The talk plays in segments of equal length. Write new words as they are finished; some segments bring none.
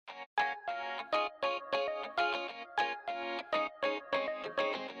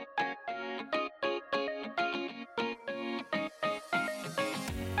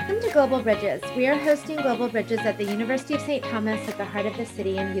Welcome to Global Bridges. We are hosting Global Bridges at the University of St. Thomas at the heart of the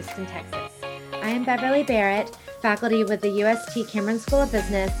city in Houston, Texas. I am Beverly Barrett, faculty with the UST Cameron School of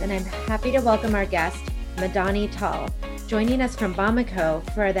Business, and I'm happy to welcome our guest, Madani Tall, joining us from Bamako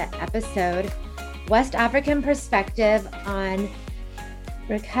for the episode West African Perspective on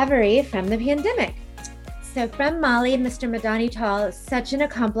Recovery from the Pandemic. So from Mali, Mr. Madani Tall is such an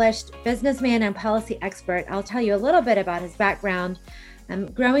accomplished businessman and policy expert. I'll tell you a little bit about his background.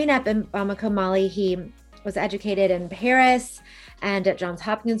 Growing up in Bamako, Mali, he was educated in Paris and at Johns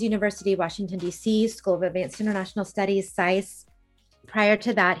Hopkins University, Washington, D.C., School of Advanced International Studies, SAIS. Prior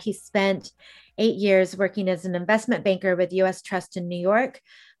to that, he spent 8 years working as an investment banker with U.S. Trust in New York,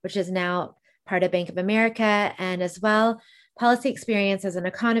 which is now part of Bank of America, and as well, policy experience as an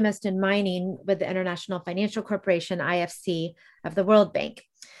economist in mining with the International Financial Corporation, IFC, of the World Bank.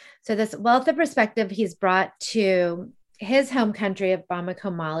 So this wealth of perspective he's brought to his home country of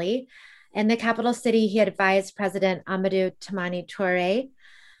Bamako, Mali. In the capital city, he advised President Amadou Toumani Touré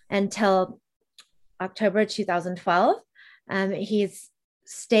until October 2012. He's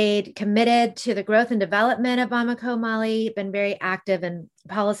stayed committed to the growth and development of Bamako, Mali, been very active in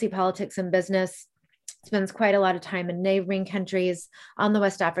policy, politics, and business. Spends quite a lot of time in neighboring countries on the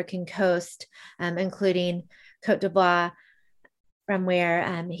West African coast, including Cote d'Ivoire, from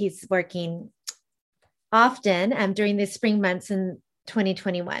where he's working often during the spring months in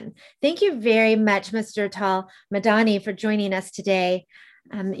 2021. Thank you very much, Mr. Tall Madani, for joining us today.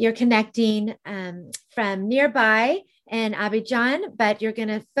 You're connecting from nearby in Abidjan, but you're going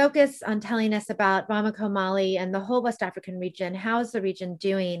to focus on telling us about Bamako, Mali, and the whole West African region. How is the region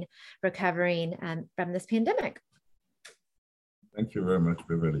doing recovering from this pandemic? Thank you very much,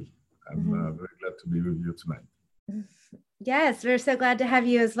 Beverly. I'm very glad to be with you tonight. Yes, we're so glad to have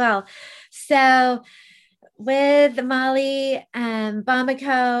you as well. So with Mali and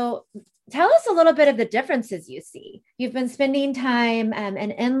Bamako, tell us a little bit of the differences you see. You've been spending time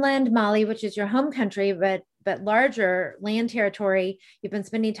in inland Mali, which is your home country, but larger land territory. You've been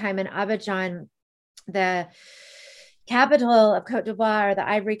spending time in Abidjan, the capital of Cote d'Ivoire, the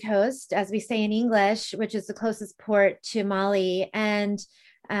Ivory Coast, as we say in English, which is the closest port to Mali. And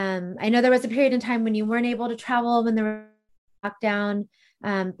I know there was a period in time when you weren't able to travel when there were lockdown,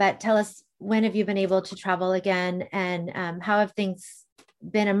 but tell us, when have you been able to travel again, and how have things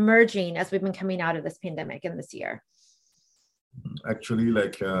been emerging as we've been coming out of this pandemic in this year? Actually,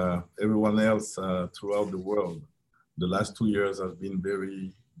 like everyone else throughout the world, the last 2 years have been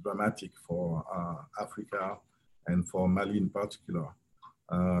very dramatic for Africa and for Mali in particular.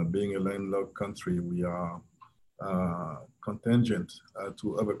 Being a landlocked country, we are contingent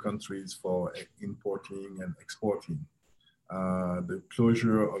to other countries for importing and exporting. The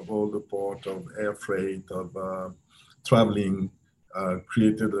closure of all the port, of air freight, of traveling,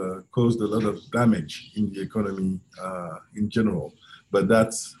 caused a lot of damage in the economy in general, but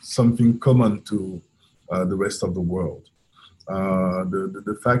that's something common to the rest of the world.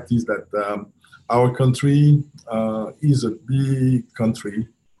 The fact is that our country is a big country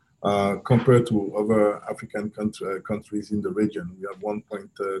compared to other African countries in the region. We have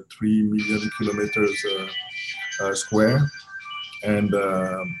 1.3 million kilometers square, and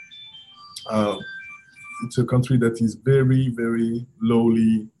it's a country that is very, very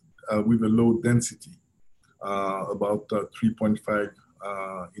lowly, with a low density, about 3.5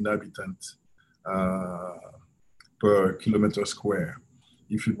 inhabitants per kilometer square.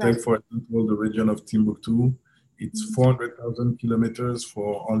 If you take, for example, the region of Timbuktu, it's 400,000 kilometers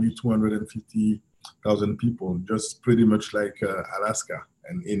for only 250,000 people, just pretty much like Alaska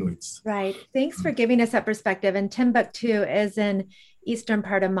and Inuits. Right. Thanks for giving us that perspective. And Timbuktu is in eastern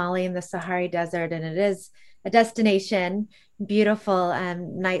part of Mali in the Sahara Desert, and it is a destination, beautiful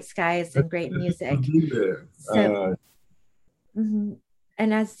night skies and great music. So,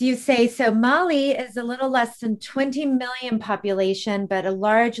 and as you say, so Mali is a little less than 20 million population, but a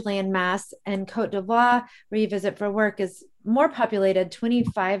large landmass, and Cote d'Ivoire, where you visit for work, is more populated,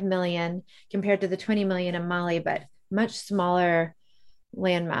 25 million compared to the 20 million in Mali, but much smaller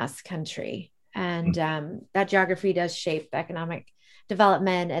landmass country. And that geography does shape the economic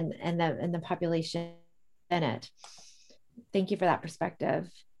development and the population in it. Thank you for that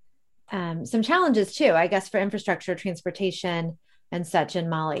perspective. Some challenges too, I guess, for infrastructure, transportation, and such in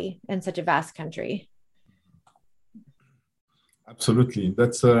Mali, in such a vast country. Absolutely.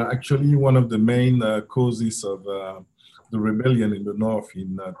 That's actually one of the main causes of the rebellion in the north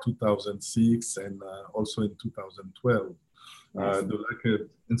in 2006 and also in 2012. Yes. The lack of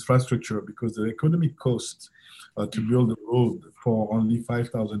infrastructure, because the economic cost to build a road for only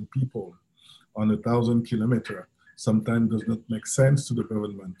 5,000 people on 1,000 kilometers sometimes does not make sense to the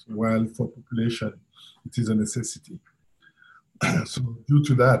government, while for population, it is a necessity. So due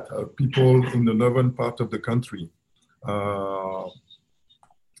to that, people in the northern part of the country are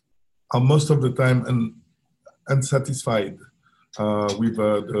most of the time unsatisfied with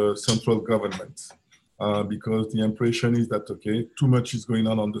the central government because the impression is that, okay, too much is going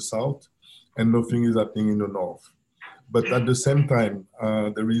on the south and nothing is happening in the north. But at the same time,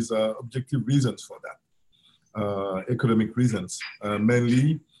 there is objective reasons for that, economic reasons.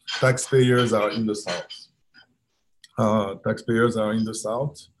 Mainly, taxpayers are in the south. Taxpayers are in the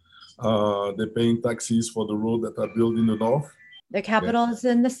south. They're paying taxes for the road that are built in the north. The capital is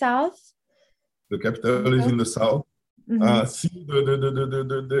in the south? The capital is in the south. Mm-hmm. See,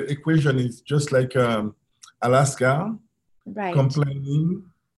 the equation is just like Alaska, right, complaining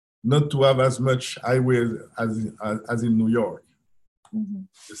not to have as much highway as in New York. Mm-hmm.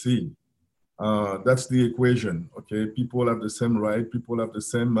 You see, that's the equation. Okay, people have the same right. People have the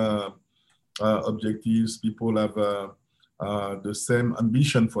same objectives. People have the same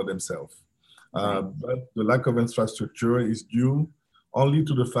ambition for themselves. Right. But the lack of infrastructure is due only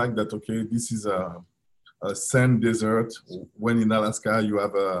to the fact that, okay, this is a sand desert, when in Alaska you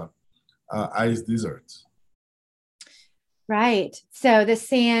have a ice desert. Right. So the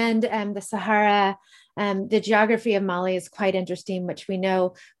sand, the Sahara, the geography of Mali is quite interesting, which we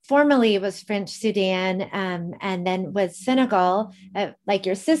know formerly was French Sudan, and then was Senegal, like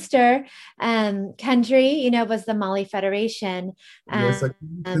your sister country, was the Mali Federation. Yes,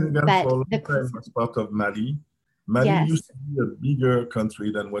 Senegal for a long time was part of Mali. Mali used to be a bigger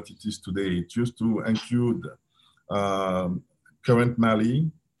country than what it is today. It used to include current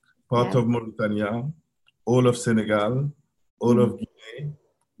Mali, part of Mauritania, all of Senegal, all of Guinea,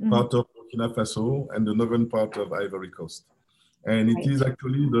 part of Burkina Faso, and the northern part of Ivory Coast. And it is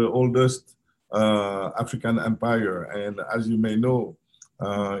actually the oldest African empire. And as you may know,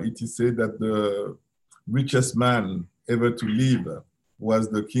 it is said that the richest man ever to live was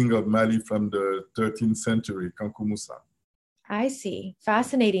the king of Mali from the 13th century, Kankou Moussa. I see.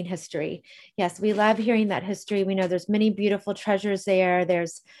 Fascinating history. Yes, we love hearing that history. We know there's many beautiful treasures there.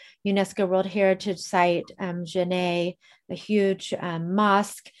 There's UNESCO World Heritage Site, Djenné, a huge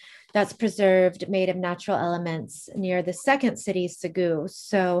mosque that's preserved, made of natural elements near the second city, Ségou.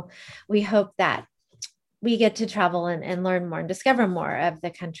 So we hope that we get to travel and learn more and discover more of the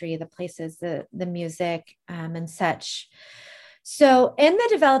country, the places, the music, and such. So in the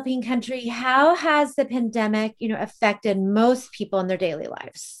developing country, how has the pandemic, affected most people in their daily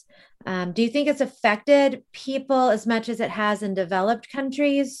lives? Do you think it's affected people as much as it has in developed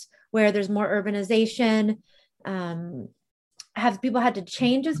countries where there's more urbanization? Have people had to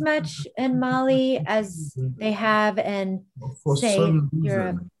change as much in Mali as they have in, say,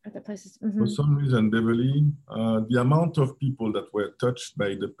 Europe, other places? Mm-hmm. For some reason, Beverly, the amount of people that were touched by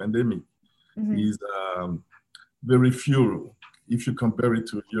the pandemic is very few if you compare it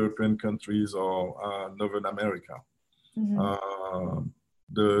to European countries or Northern America.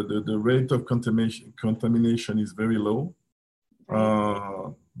 The rate of contamination is very low,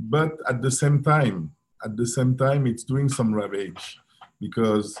 but at the same time, it's doing some ravage,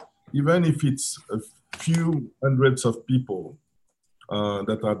 because even if it's a few hundreds of people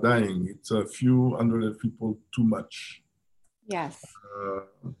that are dying, it's a few hundred of people too much. Yes.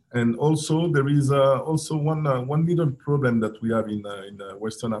 And also there is also one little problem that we have in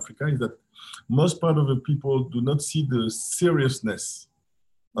Western Africa is that most part of the people do not see the seriousness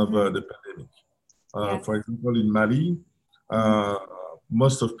of the pandemic. For example, in Mali,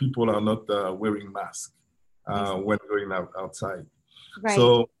 most of people are not wearing masks when going outside. Right.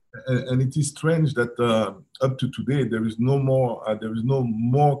 So, and it is strange that up to today there is no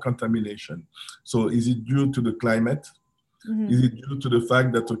more contamination. So, is it due to the climate? Is it due to the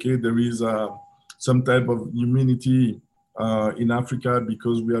fact that, okay, there is some type of immunity in Africa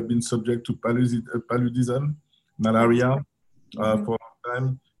because we have been subject to paludism, malaria for a long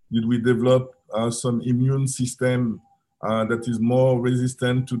time? Did we develop some immune system that is more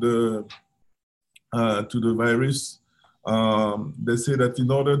resistant to the virus? They say that in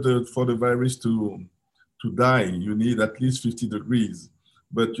order for the virus to die, you need at least 50 degrees.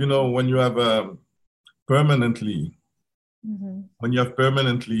 But when you have permanently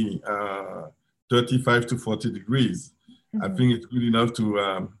 35 to 40 degrees, I think it's good enough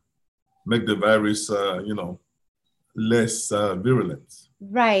to make the virus, less virulent.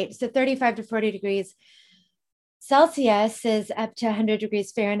 Right. So 35 to 40 degrees Celsius is up to 100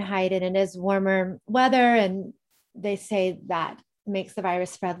 degrees Fahrenheit, and it is warmer weather. And they say that makes the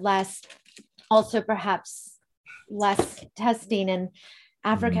virus spread less. Also, perhaps less testing. And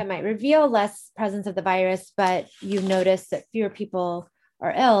Africa might reveal less presence of the virus, but you notice that fewer people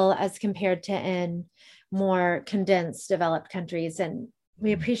are ill as compared to in more condensed developed countries. And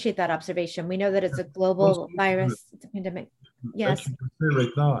we appreciate that observation. We know that it's a global virus, it's a pandemic. Yes. Like you can say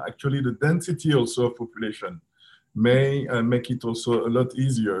right now, actually the density also of population may make it also a lot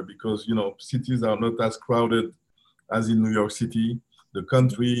easier because, you know, cities are not as crowded as in New York City. The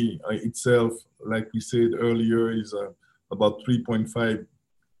country itself, like we said earlier, is about 3.5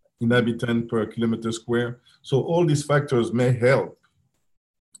 inhabitants per kilometer square. So all these factors may help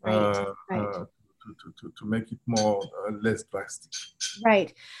to make it more less drastic.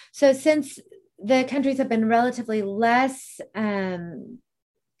 Right. So since the countries have been relatively less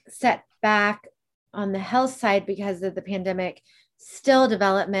set back on the health side because of the pandemic, still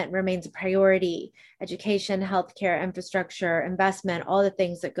development remains a priority. Education, healthcare, infrastructure, investment, all the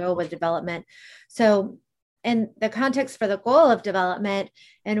things that go with development. So in the context for the goal of development,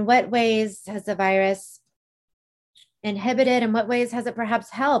 in what ways has the virus inhibited, in what ways has it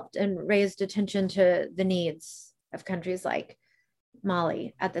perhaps helped and raised attention to the needs of countries like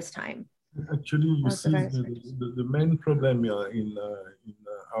Mali at this time? Actually, you see, the main problem in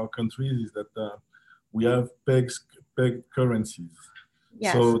our countries is that we have pegged currencies.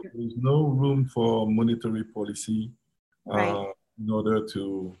 Yes. So there's no room for monetary policy in order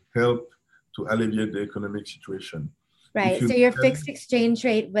to help to alleviate the economic situation. Right. So your fixed exchange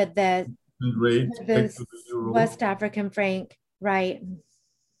rate with the West African franc, right?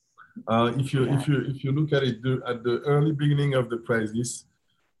 If you look at it at the early beginning of the crisis,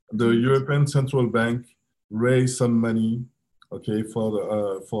 the European Central Bank raised some money, okay,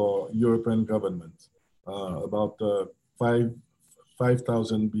 for European government, about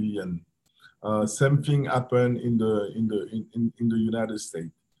 5,000 billion. Same thing happened in the United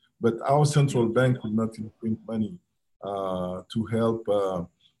States, but our central bank will not print money to help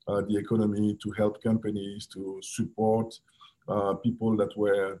the economy, to help companies, to support people that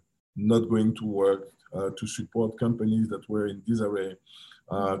were not going to work, to support companies that were in disarray,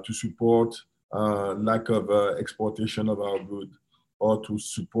 to support lack of exportation of our goods, or to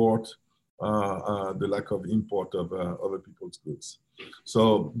support the lack of import of other people's goods.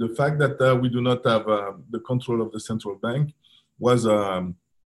 So the fact that we do not have the control of the central bank was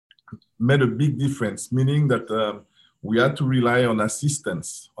made a big difference, meaning that we had to rely on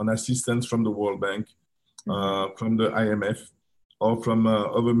assistance from the World Bank, from the IMF, or from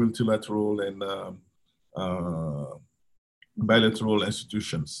other multilateral and bilateral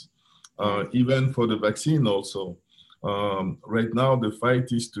institutions. Even for the vaccine also, right now the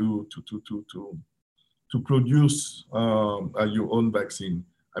fight is to produce your own vaccine.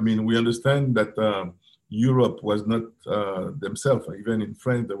 I mean, we understand that Europe was not themselves, even in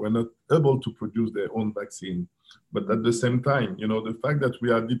France, they were not able to produce their own vaccine. But at the same time, you know, the fact that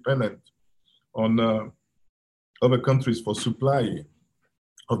we are dependent on other countries for supply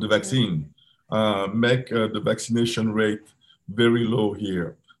of the vaccine make the vaccination rate very low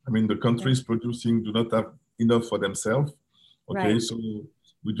here. I mean, the countries producing do not have enough for themselves. Okay, so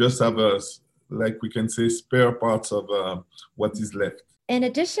we just have like we can say, spare parts of what is left. In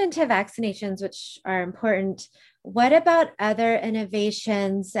addition to vaccinations, which are important, what about other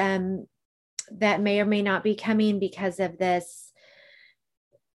innovations that may or may not be coming because of this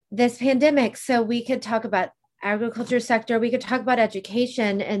pandemic? So we could talk about agriculture sector, we could talk about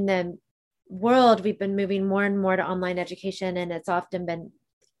education. In the world, we've been moving more and more to online education, and it's often been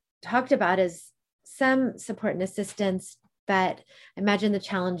talked about as some support and assistance, but imagine the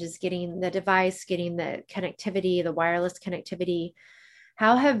challenge is getting the device, getting the connectivity, the wireless connectivity.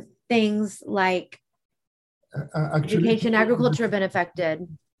 How have things like education, agriculture been affected?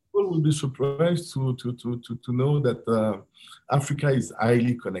 People will be surprised to know that Africa is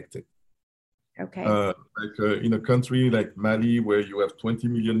highly connected. Okay. In a country like Mali, where you have 20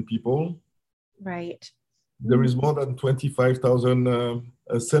 million people, right, there is more than 25,000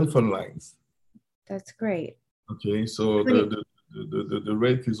 cell phone lines. That's great. Okay, so the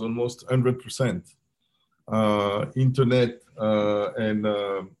rate is almost 100%. Internet and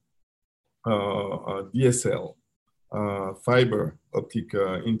DSL, fiber optic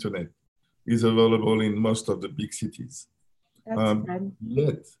internet is available in most of the big cities.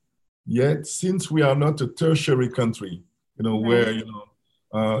 Yet, since we are not a tertiary country, you know, where, you know,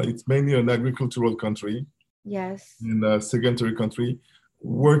 it's mainly an agricultural country. Yes. In a secondary country,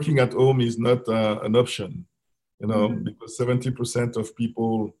 working at home is not an option, you know, because 70% of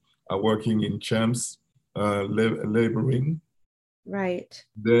people are working in camps, laboring. Right.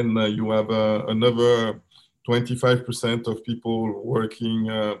 Then you have another 25% of people working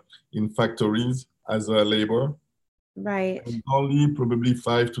in factories as a labor. Right. And only probably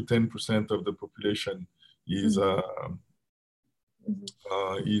 5 to 10% of the population is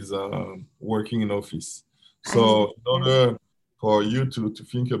working in office. So in order for you to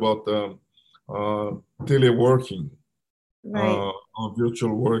think about teleworking, right. or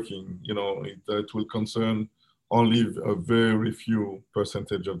virtual working, it will concern only a very few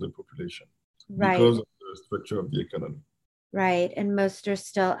percentage of the population Right. because of the structure of the economy. Right. And most are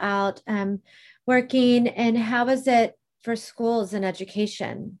still out working. And how is it for schools and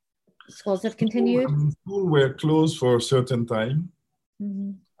education? Schools have continued? Schools were closed for a certain time.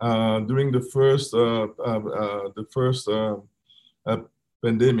 During the first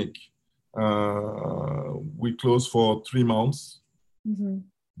pandemic, we closed for 3 months.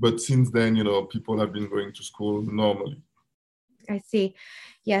 But since then, people have been going to school normally. I see.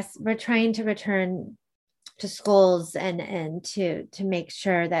 Yes, we're trying to return to schools and to make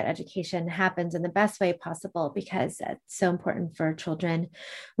sure that education happens in the best way possible, because it's so important for children.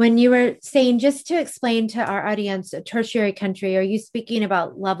 When you were saying, just to explain to our audience, a tertiary country, are you speaking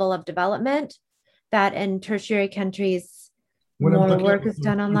about level of development, that in tertiary countries more work is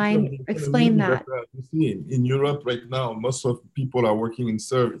done online? Explain that. You see, in Europe right now, most of people are working in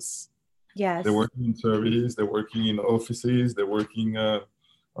service. Yes. They're working in service, they're working in offices, they're working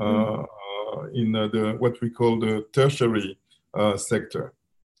in what we call the tertiary sector.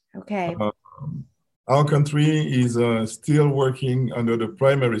 Okay. Our country is still working under the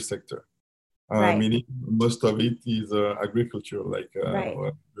primary sector, right. Meaning most of it is agriculture, like right.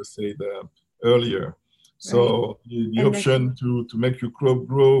 I said earlier. So right. the option to make your crop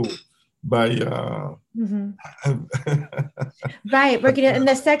grow by right, working in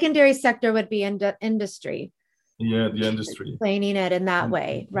the secondary sector would be industry. Yeah, the industry. Explaining it in that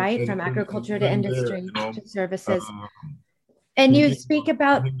way, right? From agriculture to industry to services. And you speak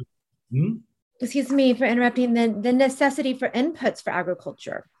about, excuse me for interrupting, the necessity for inputs for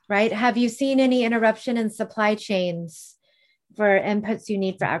agriculture, right? Have you seen any interruption in supply chains for inputs you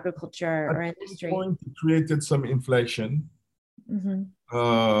need for agriculture or industry? At this point, it created some inflation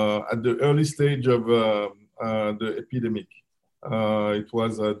at the early stage of the epidemic. It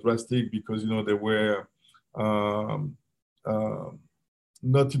was drastic because, there were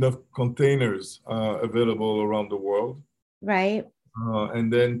not enough containers available around the world. Right.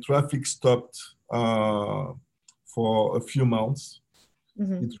 And then traffic stopped for a few months.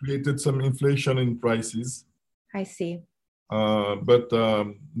 It created some inflation in prices. I see. But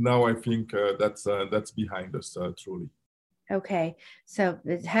now I think that's behind us, truly. Okay. So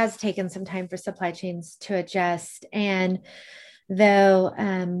it has taken some time for supply chains to adjust. And though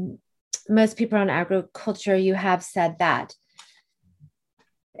most people on agriculture, you have said that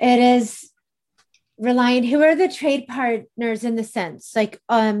it is relying, who are the trade partners in the sense, like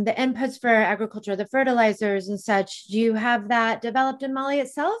the inputs for agriculture, the fertilizers and such, do you have that developed in Mali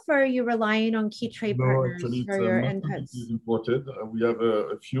itself, or are you relying on key trade partners for your inputs? It is imported. We have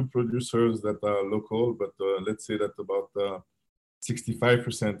a few producers that are local, but let's say that about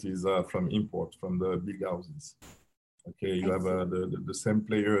 65% is from import, from the big houses. Okay, you have the same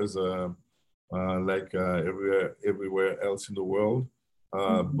players like everywhere else in the world,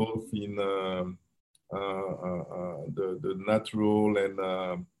 both in the natural and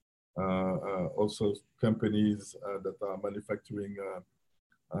also companies that are manufacturing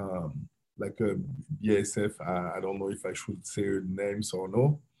like BASF. I don't know if I should say names or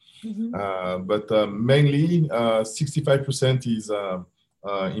no, but mainly 65% is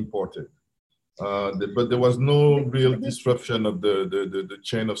imported. But there was no real disruption of the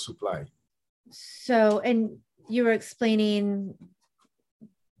chain of supply. So, and you were explaining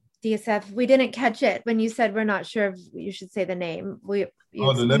DSF, we didn't catch it when you said we're not sure if you should say the name. The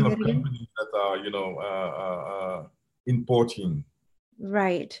name of companies that are, importing.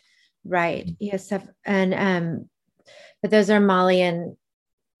 Right. ESF, and but those are Malian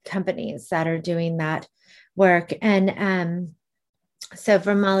companies that are doing that work. And so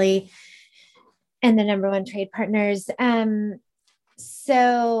for Mali and the number one trade partners,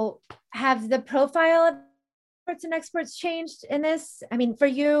 so have the profile of imports and exports changed in this? I mean, for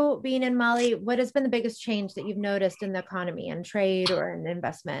you being in Mali, what has been the biggest change that you've noticed in the economy and trade or in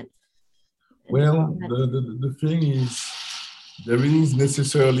investment? Well, the thing is, there is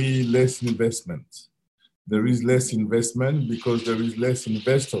necessarily less investment. There is less investment because there is less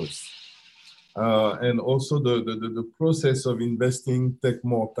investors. And also the process of investing take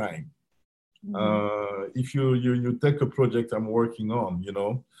more time. If you take a project I'm working on,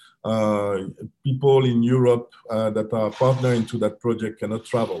 people in Europe that are partnering to that project cannot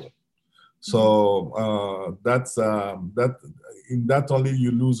travel. So that only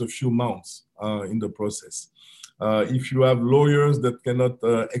you lose a few months in the process. if you have lawyers that cannot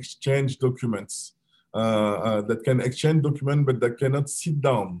exchange documents, that can exchange documents, but that cannot sit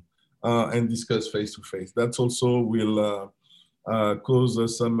down and discuss face to face, that also will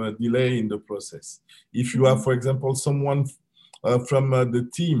cause some delay in the process. If you have, for example, someone from the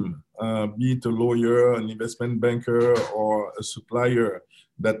team, be it a lawyer, an investment banker, or a supplier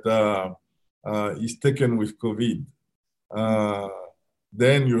that is taken with COVID,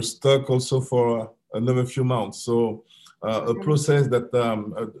 then you're stuck also for another few months. So a process that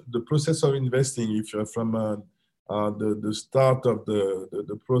the process of investing, if you're from the start of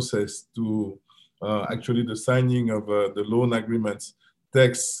the process to actually the signing of the loan agreements,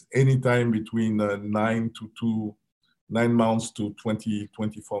 takes any time between 9 months to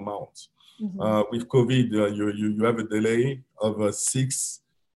 24 months. With COVID, you have a delay of 6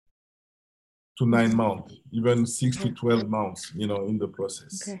 to 9 months, even 6 to 12 months, in the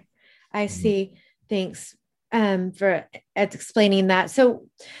process. Okay, I see. Thanks for explaining that. So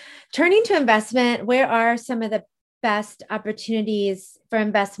turning to investment, where are some of the best opportunities for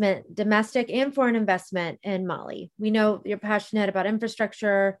investment, domestic and foreign investment in Mali? We know you're passionate about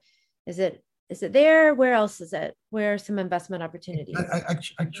infrastructure. Is it there? Where else is it? Where are some investment opportunities?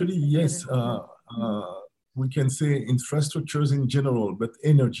 Actually, yes. We can say infrastructures in general, but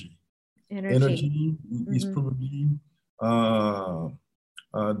energy is probably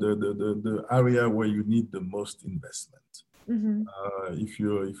the area where you need the most investment. If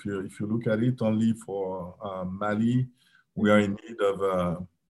you look at it only for Mali, we are in need of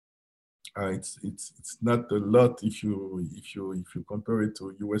it's not a lot if you compare it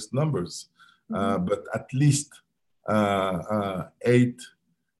to US numbers, but at least $800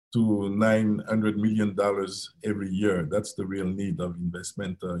 to $900 million every year. That's the real need of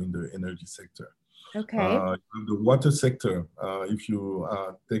investment in the energy sector. Okay. The water sector, if you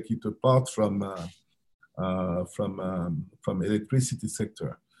take it apart from electricity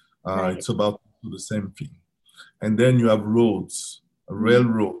sector, it's about the same thing. And then you have roads,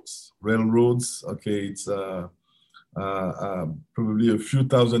 railroads. Okay, it's probably a few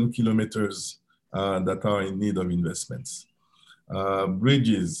thousand kilometers that are in need of investments.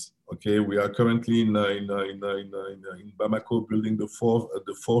 Bridges. Okay, we are currently in Bamako building the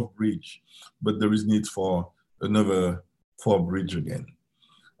fourth bridge, but there is need for another 4 bridges again.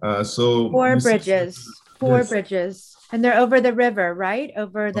 So 4 bridges, bridges, and they're over the river, right?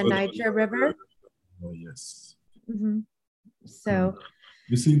 Over the Niger River. Oh, yes. So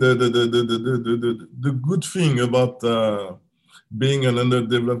you see, the good thing about being an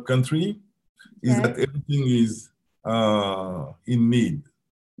underdeveloped country is that everything is in need.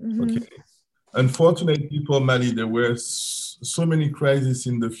 Okay. Unfortunately for Mali, there were so many crises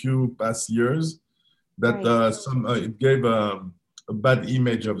in the few past years that it gave a bad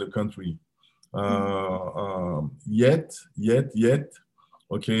image of the country. Yet,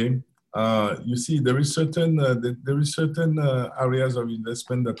 okay. You see, there is certain areas of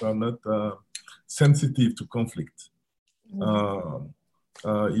investment that are not sensitive to conflict.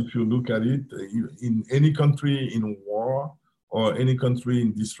 If you look at it, in any country in war or any country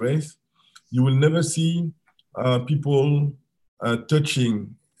in distress, you will never see people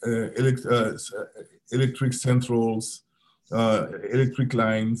touching electric centrals, electric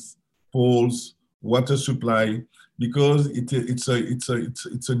lines, poles, water supply, because it's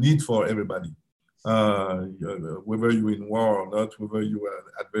a need for everybody. Whether you're in war or not, whether you are an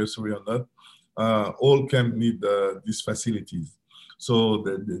adversary or not, all can need these facilities. So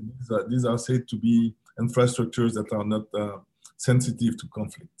these are said to be infrastructures that are not sensitive to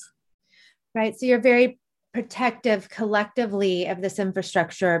conflict. Right. So you're very protective collectively of this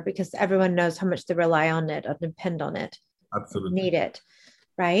infrastructure because everyone knows how much they rely on it or depend on it. Absolutely. Need it.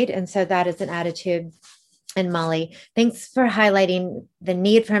 Right. And so that is an attitude in Mali. Thanks for highlighting the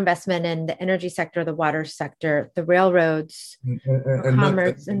need for investment in the energy sector, the water sector, the railroads,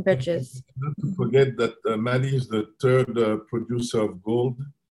 commerce, and bridges. Not to forget that Mali is the third producer of gold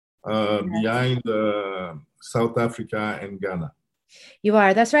behind South Africa and Ghana. You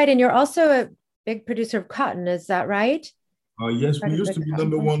are. That's right. And you're also a big producer of cotton. Is that right? Yes, we used to be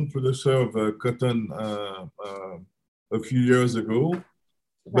number 1 producer of cotton a few years ago.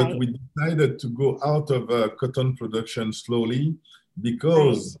 But we decided to go out of cotton production slowly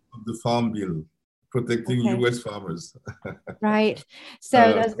because of the Farm Bill protecting US farmers. Right. So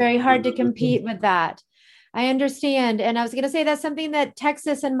that's very hard to compete with that. I understand. And I was going to say that's something that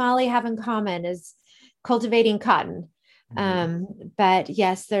Texas and Mali have in common is cultivating cotton. But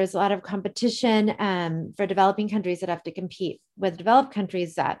yes, there's a lot of competition for developing countries that have to compete with developed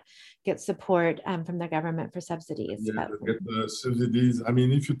countries that get support from the government for subsidies. Yeah, to get the subsidies. I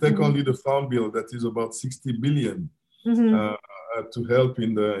mean, if you take only the farm bill, that is about 60 billion to help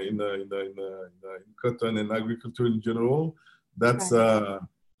in cotton and agriculture in general. That's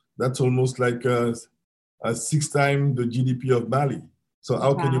that's almost like 6 times the GDP of Mali. So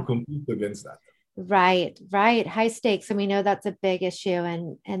how can you compete against that? Right. High stakes. And we know that's a big issue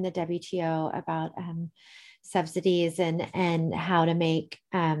in the WTO about subsidies and how to make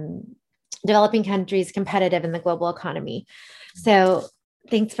developing countries competitive in the global economy. So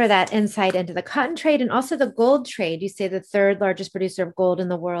thanks for that insight into the cotton trade and also the gold trade. You say the third largest producer of gold in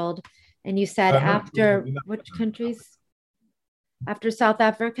the world. And you said after which countries? After South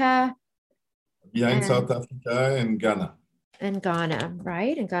Africa? Behind South Africa and Ghana. And Ghana,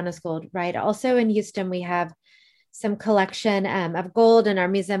 right? And Ghana's gold, right? Also in Houston, we have some collection of gold in our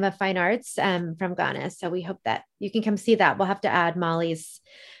Museum of Fine Arts from Ghana. So we hope that you can come see that. We'll have to add Mali's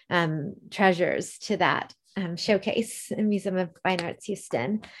treasures to that showcase in Museum of Fine Arts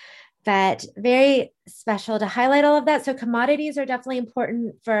Houston. But very special to highlight all of that. So commodities are definitely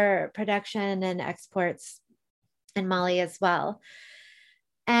important for production and exports in Mali as well.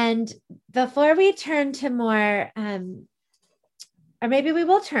 And before we turn to more or maybe we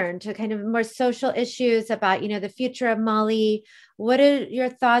will turn to kind of more social issues about, the future of Mali. What are your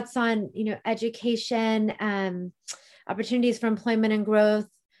thoughts on, education, opportunities for employment and growth?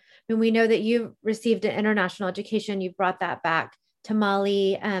 I mean, we know that you received an international education. You brought that back to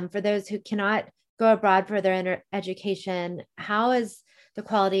Mali. For those who cannot go abroad for their education, how is the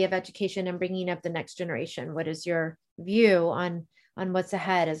quality of education and bringing up the next generation? What is your view on what's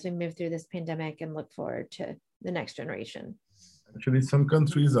ahead as we move through this pandemic and look forward to the next generation? Actually, some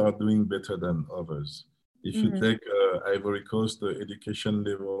countries are doing better than others. If you take Ivory Coast, the education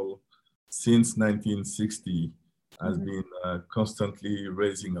level since 1960 has been constantly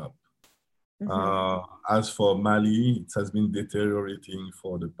raising up. As for Mali, it has been deteriorating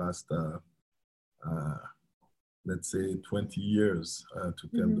for the past, let's say, 20 years, to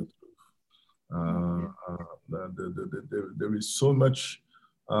tell the truth. There is so much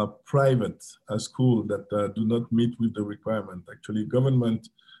private school that do not meet with the requirement. Actually, government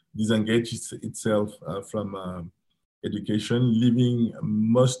disengages itself from education, leaving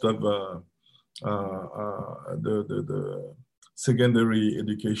most of the secondary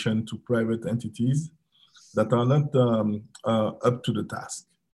education to private entities that are not up to the task.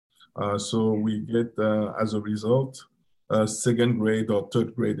 So we get, as a result, second grade or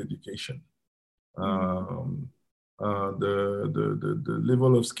third grade education. The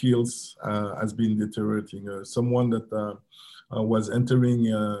level of skills has been deteriorating. Someone that was entering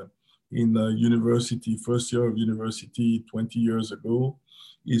in university, first year of university 20 years ago,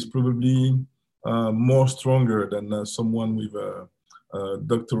 is probably more stronger than someone with a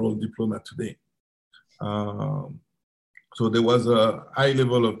doctoral diploma today. So there was a high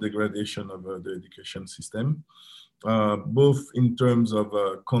level of degradation of the education system, both in terms of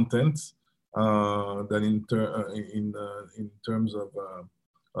content, than in terms of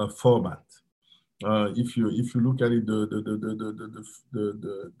format. If you look at it,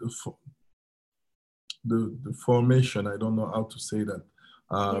 the formation, I don't know how to say that,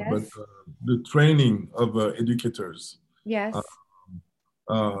 but the training of educators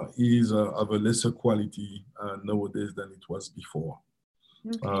is of a lesser quality nowadays than it was before.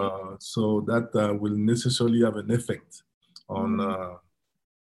 So that will necessarily have an effect on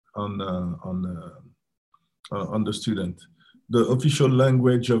the student. The official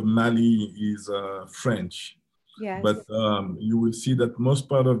language of Mali is French, but you will see that most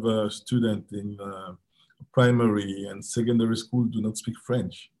part of students in primary and secondary school do not speak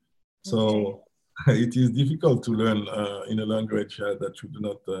French. So it is difficult to learn in a language that you do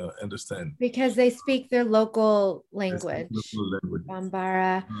not understand. Because they speak their local language,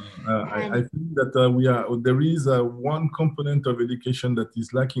 Bambara. I think that there is one component of education that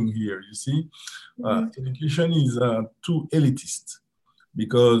is lacking here. You see, education is too elitist,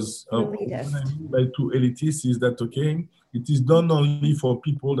 because what I mean by too elitist is that, okay, it is done only for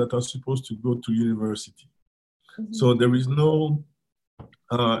people that are supposed to go to university. So there is no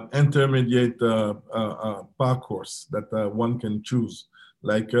intermediate parcours that one can choose.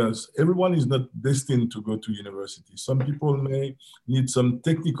 Like everyone is not destined to go to university. Some people may need some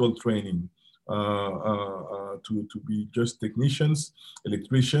technical training to be just technicians,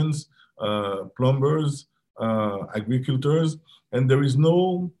 electricians, plumbers, agricultors, and there is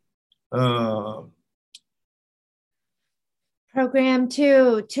no program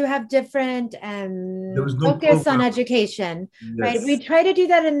to have different focus on education, right? We try to do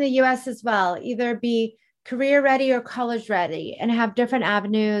that in the US as well, either be career ready or college ready, and have different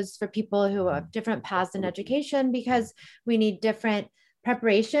avenues for people who have different paths in education, because we need different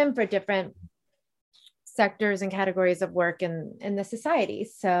preparation for different sectors and categories of work in the society.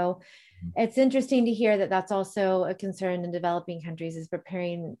 So it's interesting to hear that that's also a concern in developing countries, is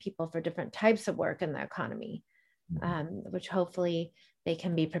preparing people for different types of work in the economy, which hopefully they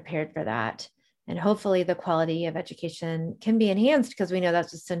can be prepared for that. And hopefully the quality of education can be enhanced, because we know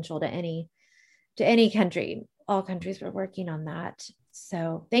that's essential to any country. All countries are working on that.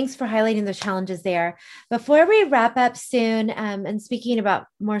 So thanks for highlighting the challenges there. Before we wrap up soon, and speaking about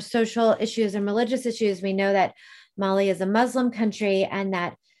more social issues and religious issues, we know that Mali is a Muslim country, and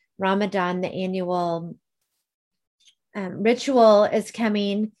that Ramadan, the annual ritual,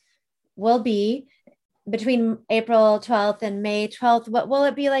 will be between April 12th and May 12th. What will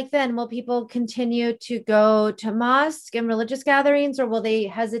it be like then? Will people continue to go to mosque and religious gatherings, or will they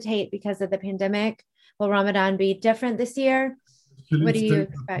hesitate because of the pandemic? Will Ramadan be different this year? What do you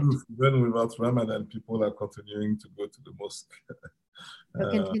expect? Even without Ramadan, people are continuing to go to the mosque.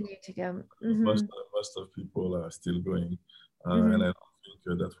 They'll continue to go. Most of people are still going. And I don't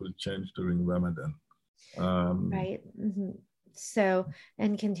think that will change during Ramadan. Right. So,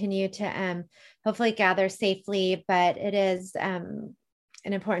 and continue to hopefully gather safely, but it is an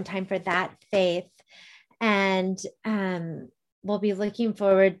important time for that faith. And we'll be looking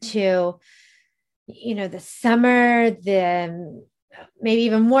forward to, the summer, maybe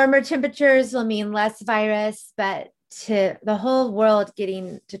even warmer temperatures will mean less virus, but to the whole world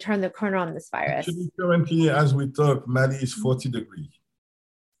getting to turn the corner on this virus. Actually, currently, as we talk, Mali is 40 degrees.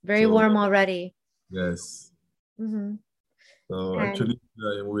 Very warm already. Yes. So actually,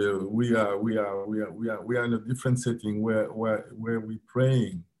 we are in a different setting where we're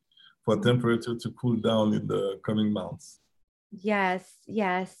praying for temperature to cool down in the coming months. Yes.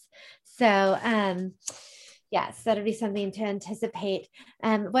 So, yes, that'll be something to anticipate.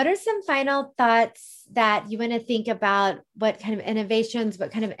 What are some final thoughts that you want to think about? What kind of innovations,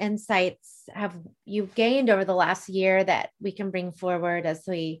 what kind of insights have you gained over the last year that we can bring forward as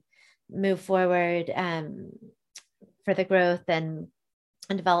we move forward for the growth and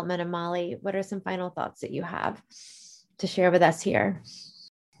development of Mali? What are some final thoughts that you have to share with us here?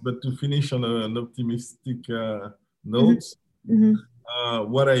 But to finish on an optimistic note,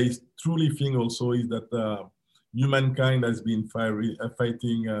 what I truly think also is that humankind has been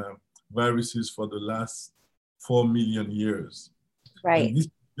fighting viruses for the last 4 million years. Right. And this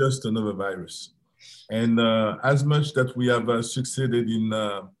is just another virus. And as much that we have succeeded in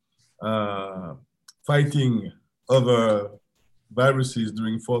fighting other viruses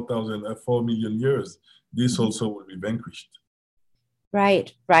during 4 million years, this also will be vanquished.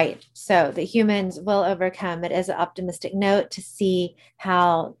 Right. So the humans will overcome. It is an optimistic note to see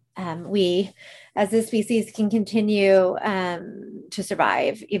how we as a species can continue to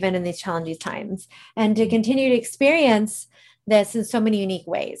survive even in these challenging times, and to continue to experience this in so many unique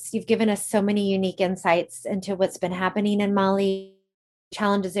ways. You've given us so many unique insights into what's been happening in Mali,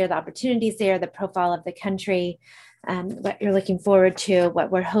 challenges there, the opportunities there, the profile of the country, what you're looking forward to,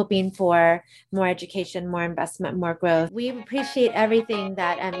 what we're hoping for, more education, more investment, more growth. We appreciate everything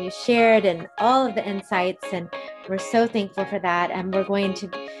that you shared and all of the insights, and we're so thankful for that. And we're going to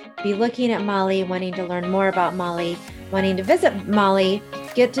be looking at Mali, wanting to learn more about Mali, wanting to visit Mali,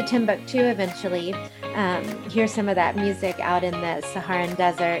 get to Timbuktu eventually, hear some of that music out in the Saharan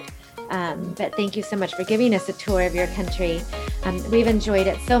desert. But thank you so much for giving us a tour of your country. We've enjoyed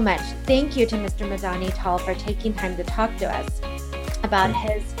it so much. Thank you to Mr. Madani Tall for taking time to talk to us about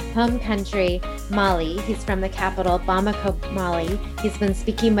his home country, Mali. He's from the capital, Bamako, Mali. He's been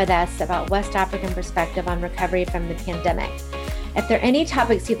speaking with us about West African perspective on recovery from the pandemic. If there are any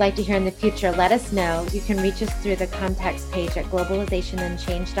topics you'd like to hear in the future, let us know. You can reach us through the contacts page at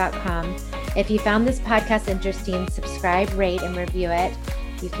globalizationandchange.com. If you found this podcast interesting, subscribe, rate, and review it.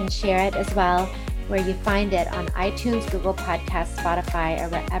 You can share it as well where you find it on iTunes, Google Podcasts, Spotify, or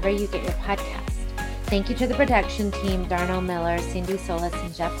wherever you get your podcast. Thank you to the production team, Darnell Miller, Cindy Solis,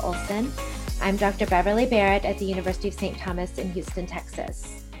 and Jeff Olson. I'm Dr. Beverly Barrett at the University of St. Thomas in Houston,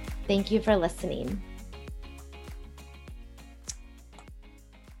 Texas. Thank you for listening.